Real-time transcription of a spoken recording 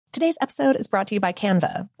Today's episode is brought to you by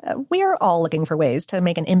Canva. We're all looking for ways to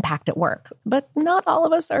make an impact at work, but not all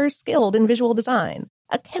of us are skilled in visual design.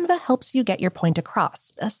 Canva helps you get your point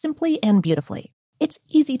across, simply and beautifully. It's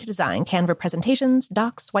easy to design Canva presentations,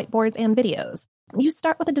 docs, whiteboards, and videos. You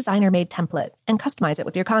start with a designer-made template and customize it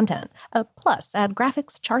with your content. Plus, add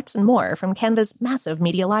graphics, charts, and more from Canva's massive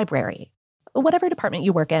media library. Whatever department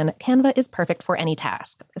you work in, Canva is perfect for any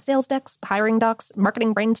task. Sales decks, hiring docs,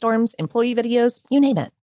 marketing brainstorms, employee videos, you name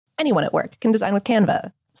it. Anyone at work can design with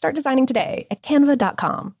Canva. Start designing today at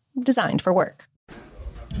canva.com. Designed for work.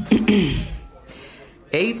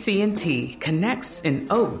 AT&T connects an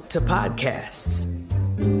ode to podcasts.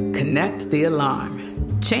 Connect the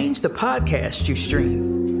alarm. Change the podcast you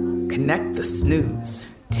stream. Connect the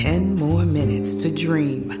snooze. 10 more minutes to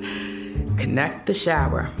dream. Connect the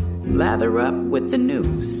shower. Lather up with the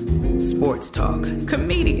news. Sports talk,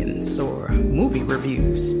 comedians, or movie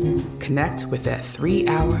reviews. Connect with that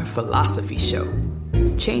 3-hour philosophy show.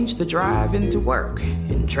 Change the drive into work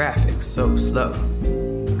in traffic so slow.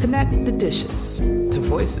 Connect the dishes to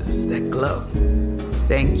voices that glow.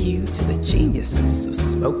 Thank you to the geniuses of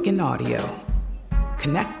spoken audio.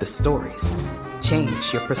 Connect the stories.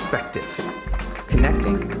 Change your perspective.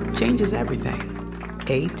 Connecting changes everything.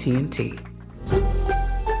 AT&T.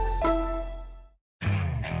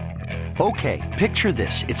 Okay, picture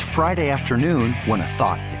this. It's Friday afternoon when a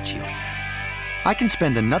thought hits you. I can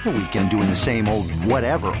spend another weekend doing the same old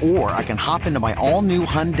whatever, or I can hop into my all-new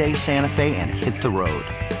Hyundai Santa Fe and hit the road.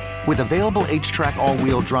 With available H-Track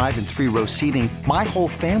all-wheel drive and 3-row seating, my whole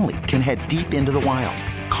family can head deep into the wild.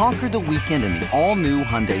 Conquer the weekend in the all-new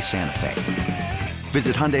Hyundai Santa Fe.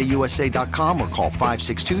 Visit HyundaiUSA.com or call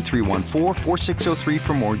 562-314-4603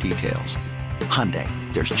 for more details. Hyundai,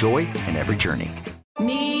 there's joy in every journey.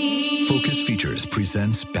 Focus Features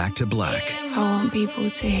presents Back to Black. I want people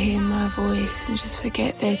to hear my voice and just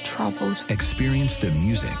forget their troubles. Experience the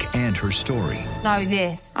music and her story. Know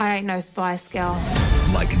this, I ain't no Spice Girl.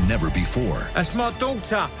 Like never before. That's my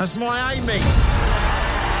daughter. That's my Amy.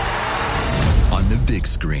 On the big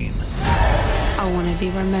screen. I want to be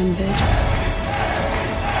remembered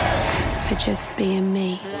for just being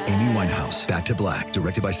me. Amy Winehouse, Back to Black,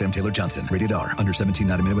 directed by Sam Taylor Johnson. Rated R, under 17,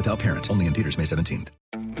 not a minute without parent. Only in theaters May 17th.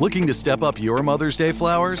 Looking to step up your Mother's Day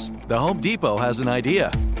flowers? The Home Depot has an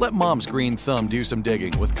idea. Let Mom's green thumb do some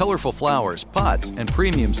digging with colorful flowers, pots, and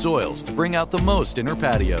premium soils to bring out the most in her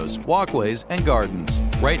patios, walkways, and gardens.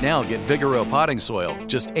 Right now, get Vigoro potting soil,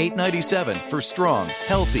 just $8.97 for strong,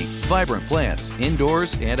 healthy, vibrant plants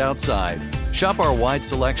indoors and outside. Shop our wide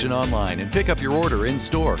selection online and pick up your order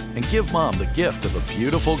in-store and give Mom the gift of a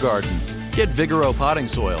beautiful garden. Get Vigoro potting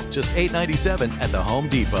soil, just $8.97 at the Home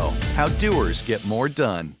Depot. How doers get more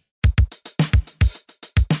done.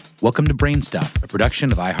 Welcome to Brain Stuff, a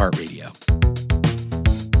production of iHeartRadio.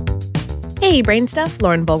 Hey, Brain Stuff,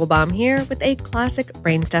 Lauren Vogelbaum here with a classic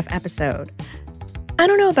Brain Stuff episode. I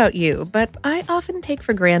don't know about you, but I often take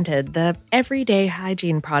for granted the everyday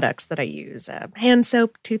hygiene products that I use. Hand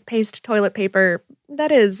soap, toothpaste, toilet paper,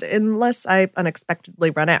 that is, unless I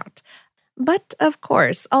unexpectedly run out. But, of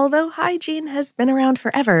course, although hygiene has been around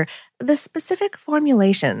forever, the specific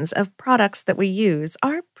formulations of products that we use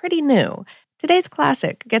are pretty new. Today's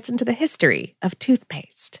classic gets into the history of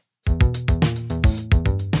toothpaste.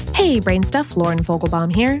 Hey, Brain Stuff, Lauren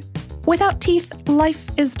Vogelbaum here. Without teeth, life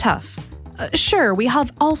is tough. Sure, we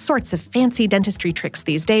have all sorts of fancy dentistry tricks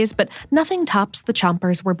these days, but nothing tops the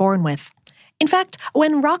chompers we're born with. In fact,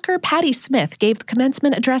 when rocker Patti Smith gave the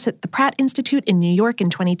commencement address at the Pratt Institute in New York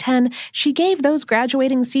in 2010, she gave those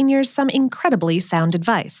graduating seniors some incredibly sound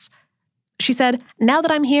advice. She said, "Now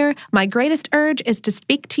that I'm here, my greatest urge is to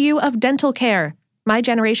speak to you of dental care. My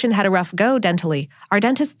generation had a rough go dentally. Our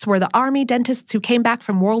dentists were the army dentists who came back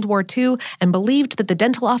from World War II and believed that the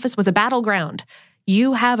dental office was a battleground.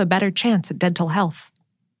 You have a better chance at dental health."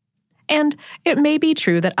 And it may be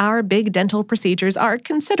true that our big dental procedures are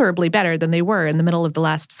considerably better than they were in the middle of the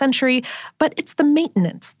last century, but it's the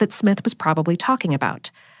maintenance that Smith was probably talking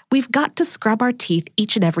about. We've got to scrub our teeth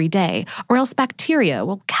each and every day, or else bacteria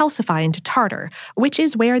will calcify into tartar, which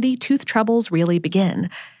is where the tooth troubles really begin.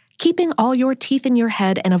 Keeping all your teeth in your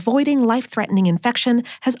head and avoiding life-threatening infection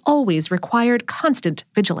has always required constant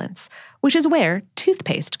vigilance, which is where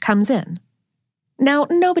toothpaste comes in. Now,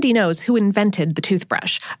 nobody knows who invented the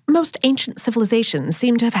toothbrush. Most ancient civilizations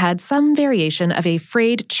seem to have had some variation of a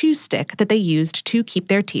frayed chew stick that they used to keep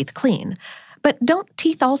their teeth clean. But don't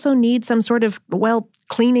teeth also need some sort of,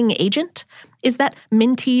 cleaning agent? Is that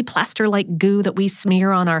minty, plaster-like goo that we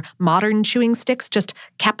smear on our modern chewing sticks just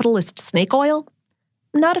capitalist snake oil?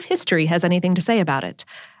 Not if history has anything to say about it.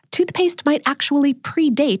 Toothpaste might actually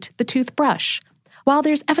predate the toothbrush. While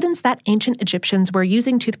there's evidence that ancient Egyptians were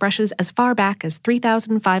using toothbrushes as far back as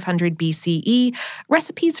 3,500 BCE,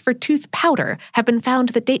 recipes for tooth powder have been found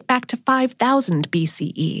that date back to 5,000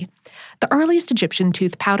 BCE. The earliest Egyptian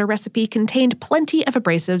tooth powder recipe contained plenty of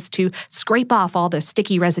abrasives to scrape off all the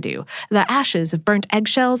sticky residue. The ashes of burnt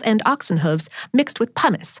eggshells and oxen hooves mixed with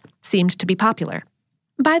pumice seemed to be popular.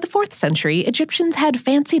 By the 4th century, Egyptians had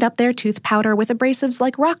fancied up their tooth powder with abrasives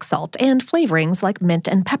like rock salt and flavorings like mint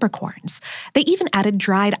and peppercorns. They even added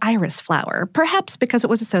dried iris flower, perhaps because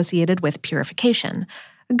it was associated with purification.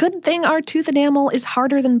 Good thing our tooth enamel is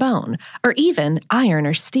harder than bone, or even iron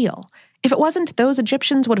or steel. If it wasn't, those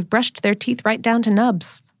Egyptians would have brushed their teeth right down to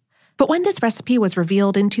nubs. But when this recipe was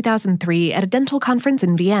revealed in 2003 at a dental conference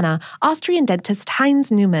in Vienna, Austrian dentist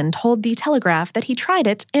Heinz Neumann told The Telegraph that he tried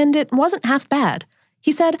it and it wasn't half bad.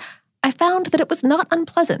 He said, "I found that it was not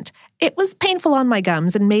unpleasant. It was painful on my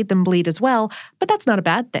gums and made them bleed as well, but that's not a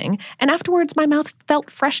bad thing, and afterwards my mouth felt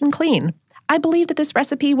fresh and clean. I believe that this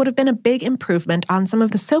recipe would have been a big improvement on some of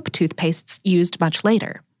the soap toothpastes used much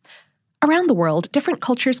later." Around the world, different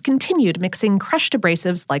cultures continued mixing crushed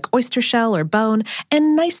abrasives like oyster shell or bone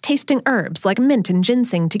and nice-tasting herbs like mint and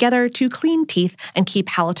ginseng together to clean teeth and keep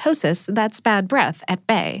halitosis, that's bad breath, at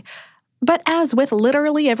bay. But as with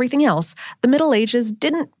literally everything else, the Middle Ages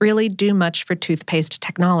didn't really do much for toothpaste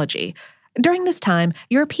technology. During this time,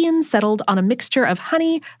 Europeans settled on a mixture of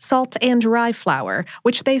honey, salt, and rye flour,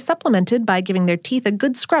 which they supplemented by giving their teeth a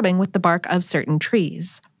good scrubbing with the bark of certain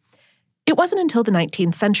trees. It wasn't until the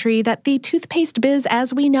 19th century that the toothpaste biz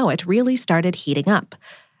as we know it really started heating up.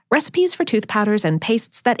 Recipes for tooth powders and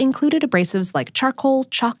pastes that included abrasives like charcoal,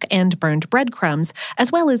 chalk, and burned breadcrumbs,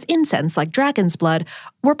 as well as incense like dragon's blood,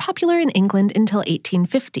 were popular in England until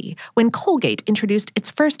 1850, when Colgate introduced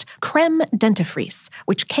its first creme dentifrice,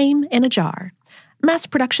 which came in a jar. Mass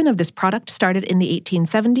production of this product started in the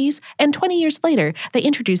 1870s, and 20 years later, they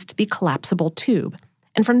introduced the collapsible tube.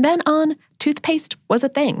 And from then on, toothpaste was a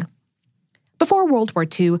thing. Before World War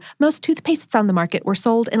II, most toothpastes on the market were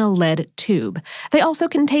sold in a lead tube. They also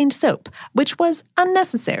contained soap, which was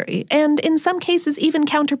unnecessary and in some cases even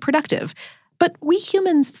counterproductive. But we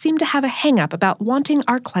humans seem to have a hang-up about wanting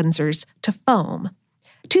our cleansers to foam.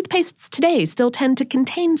 Toothpastes today still tend to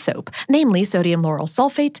contain soap, namely sodium lauryl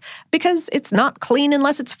sulfate, because it's not clean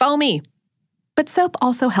unless it's foamy. But soap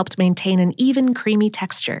also helped maintain an even, creamy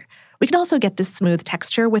texture. We can also get this smooth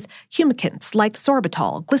texture with humectants like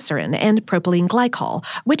sorbitol, glycerin, and propylene glycol,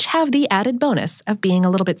 which have the added bonus of being a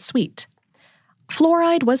little bit sweet.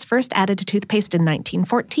 Fluoride was first added to toothpaste in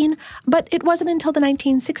 1914, but it wasn't until the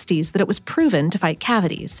 1960s that it was proven to fight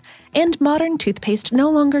cavities. And modern toothpaste no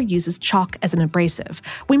longer uses chalk as an abrasive.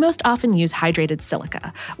 We most often use hydrated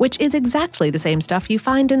silica, which is exactly the same stuff you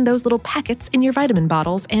find in those little packets in your vitamin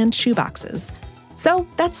bottles and shoe boxes. So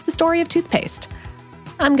that's the story of toothpaste.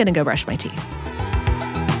 I'm gonna go brush my teeth.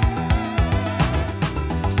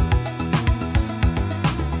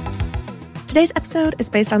 Today's episode is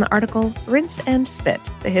based on the article Rinse and Spit,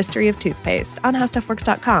 The History of Toothpaste on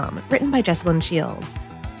HowStuffWorks.com, written by Jessalyn Shields.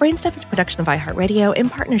 Brainstuff is a production of iHeartRadio in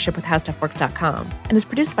partnership with HowStuffWorks.com and is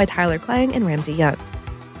produced by Tyler Klang and Ramsey Young.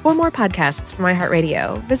 For more podcasts from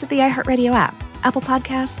iHeartRadio, visit the iHeartRadio app, Apple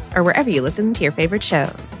Podcasts, or wherever you listen to your favorite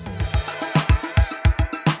shows.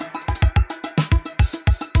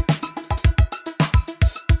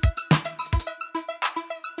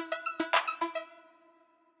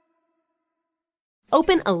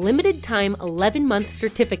 Open a limited-time 11-month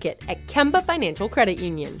certificate at Kemba Financial Credit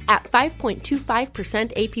Union. At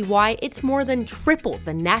 5.25% APY, it's more than triple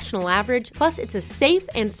the national average, plus it's a safe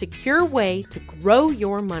and secure way to grow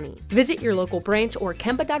your money. Visit your local branch or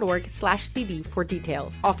kemba.org/cb for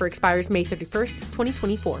details. Offer expires May 31st,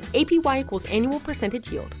 2024. APY equals annual percentage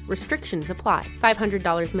yield. Restrictions apply.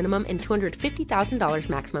 $500 minimum and $250,000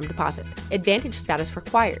 maximum deposit. Advantage status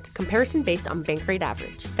required. Comparison based on bank rate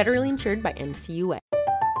average. Federally insured by NCUA.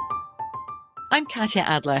 I'm Katya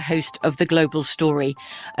Adler, host of The Global Story.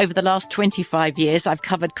 Over the last 25 years, I've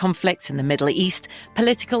covered conflicts in the Middle East,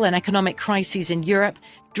 political and economic crises in Europe,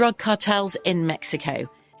 drug cartels in Mexico.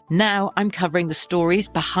 Now I'm covering the stories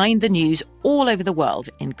behind the news all over the world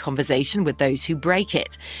in conversation with those who break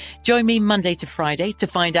it. Join me Monday to Friday to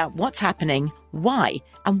find out what's happening, why,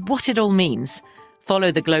 and what it all means. Follow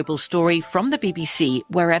The Global Story from the BBC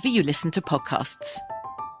wherever you listen to podcasts.